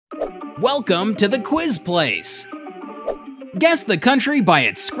Welcome to the quiz place. Guess the country by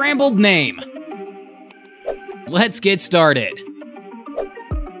its scrambled name. Let's get started.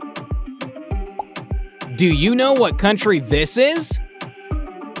 Do you know what country this is?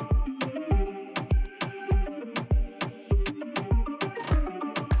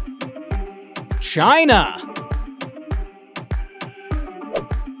 China.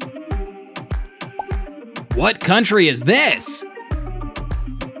 What country is this?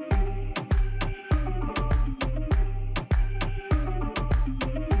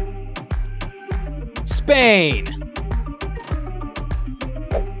 Spain.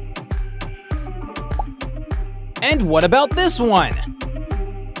 And what about this one?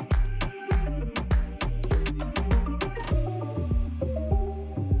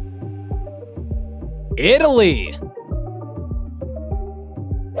 Italy.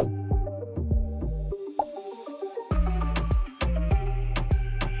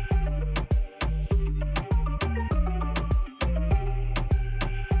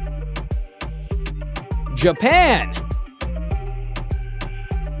 Japan.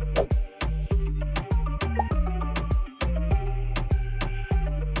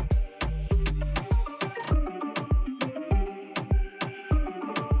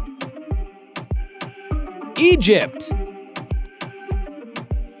 Egypt.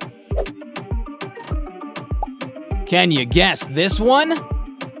 Can you guess this one?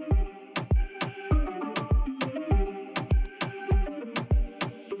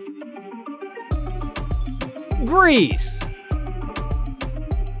 Greece.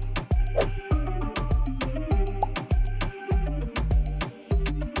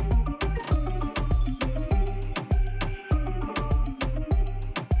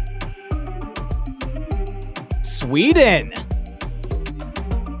 Sweden.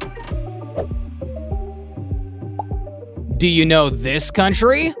 Do you know this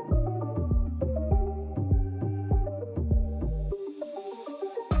country?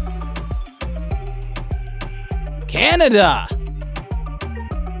 Canada.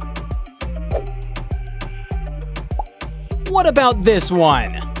 What about this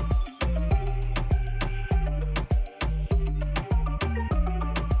one?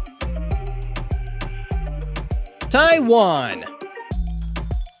 Taiwan.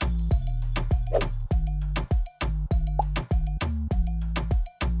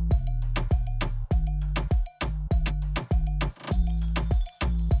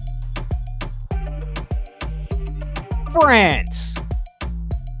 France.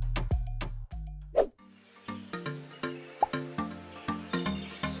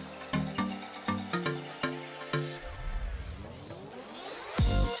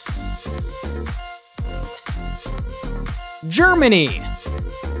 Germany.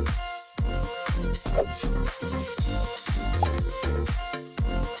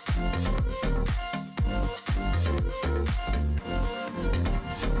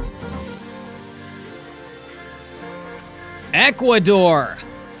 Ecuador.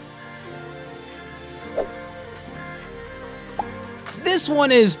 This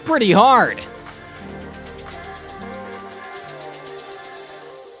one is pretty hard.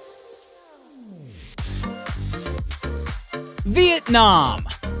 Vietnam.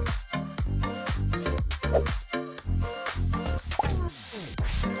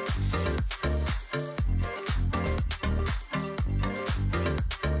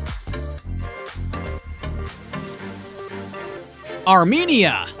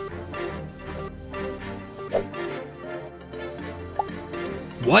 Armenia.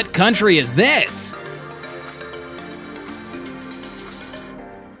 What country is this?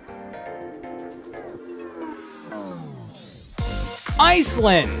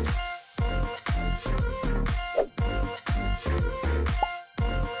 Iceland.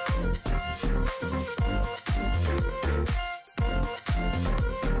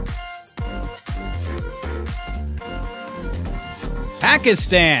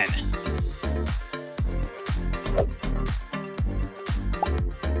 Pakistan.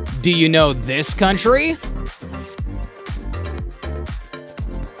 Do you know this country?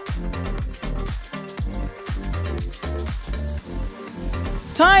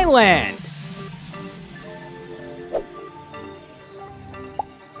 Thailand.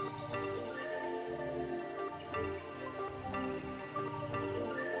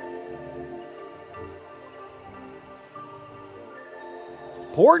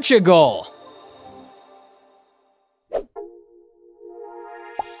 Portugal.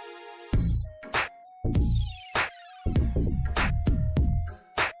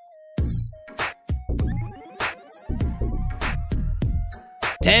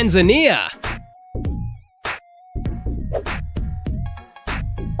 Tanzania.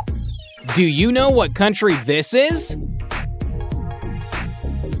 Do you know what country this is?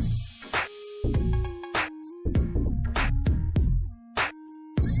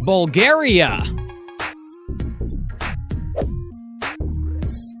 Bulgaria.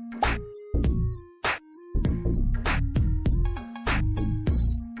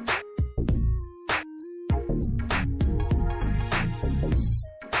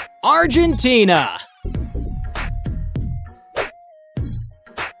 Argentina.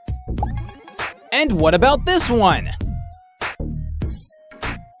 And what about this one?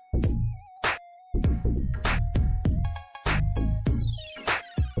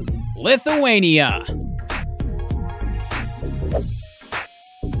 Lithuania.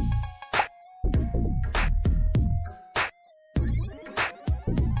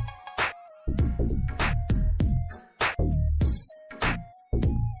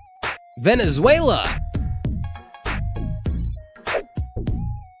 Venezuela.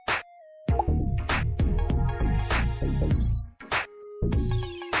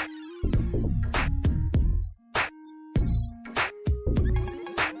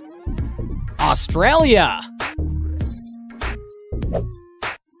 Australia.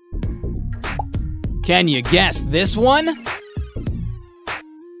 Can you guess this one?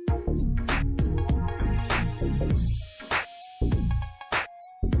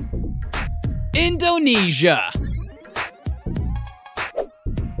 Indonesia.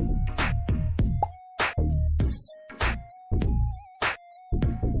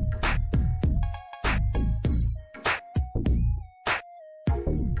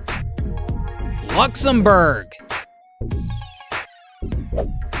 Luxembourg.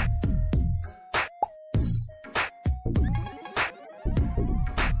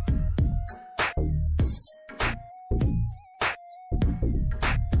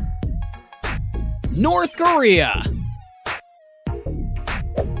 North Korea.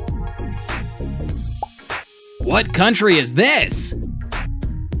 What country is this?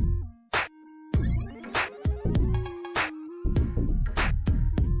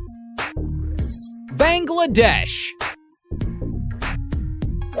 Bangladesh.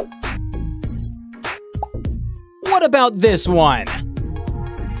 What about this one?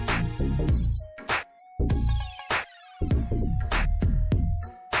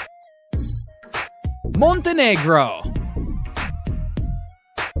 Montenegro.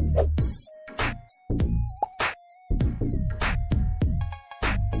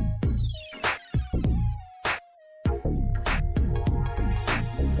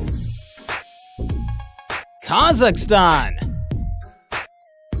 Kazakhstan.